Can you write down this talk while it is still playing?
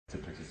to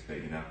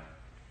participate, you know?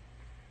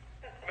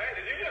 Man,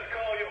 did you just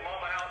call your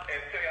mama out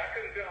and say I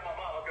couldn't tell my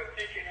mama because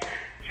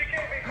she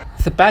can't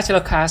be... The Bachelor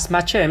cast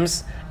Matt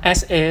James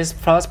as its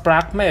first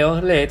black male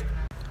lead.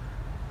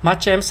 Matt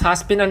James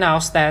has been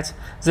announced as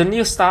the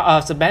new star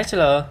of The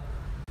Bachelor.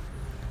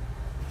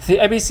 The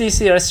ABC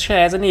series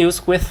shared the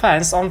news with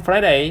fans on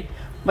Friday,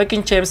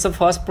 making James the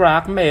first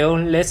black male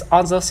lead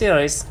on the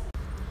series.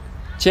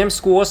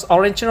 James was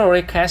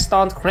originally cast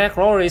on Craig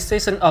Rory's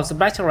season of The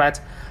Bachelorette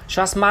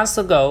just months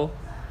ago,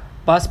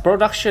 but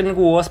production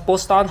was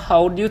put on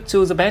hold due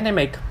to the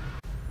pandemic.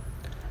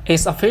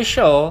 It's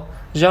official,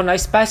 your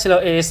next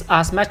Bachelor is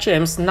as Matt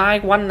James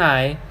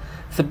 919,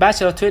 the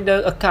Bachelor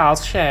Twitter account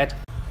shared.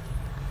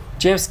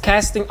 James'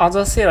 casting on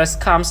the series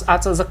comes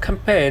after the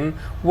campaign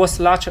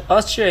was launched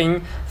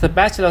urging The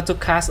Bachelor to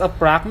cast a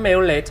black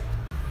male lead.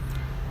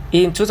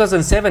 In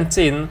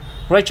 2017,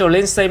 Rachel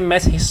Lindsay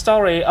made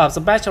history of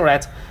The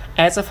Bachelorette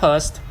as the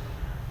first,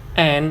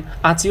 and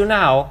until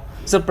now,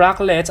 the black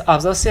lead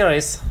of the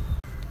series.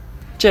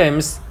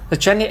 James, the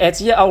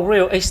 28-year-old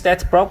real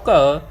estate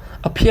broker,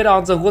 appeared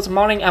on the Good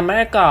Morning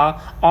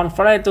America on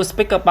Friday to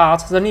speak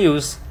about the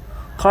news,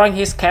 calling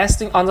his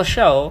casting on the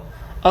show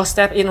a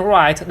step in the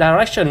right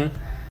direction.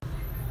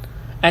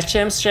 As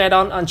James shared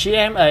on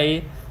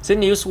GMA, the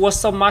news was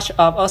so much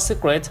of a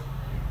secret.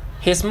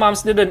 His mom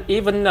didn't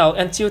even know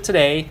until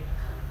today.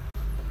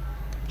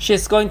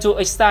 She's going to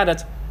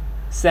excited,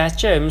 said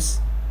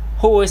James,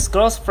 who is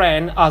close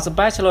friend of the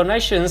Bachelor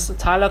Nation's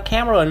Tyler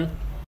Cameron.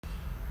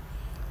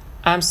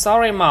 I'm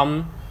sorry,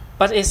 Mom,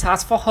 but it's hard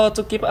for her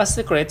to keep a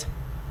secret,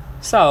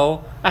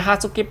 so I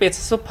had to keep it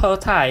super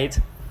tight.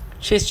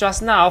 She's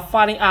just now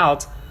finding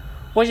out,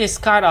 which is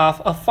kind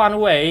of a fun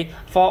way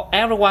for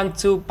everyone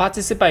to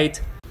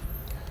participate.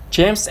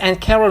 James and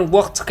Karen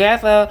work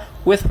together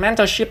with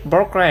mentorship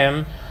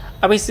program,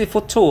 ABC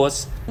Food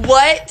Tours.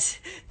 What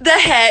the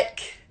heck?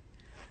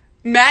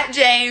 Matt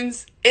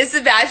James is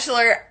The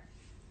Bachelor.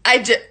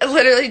 I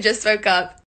literally just woke up.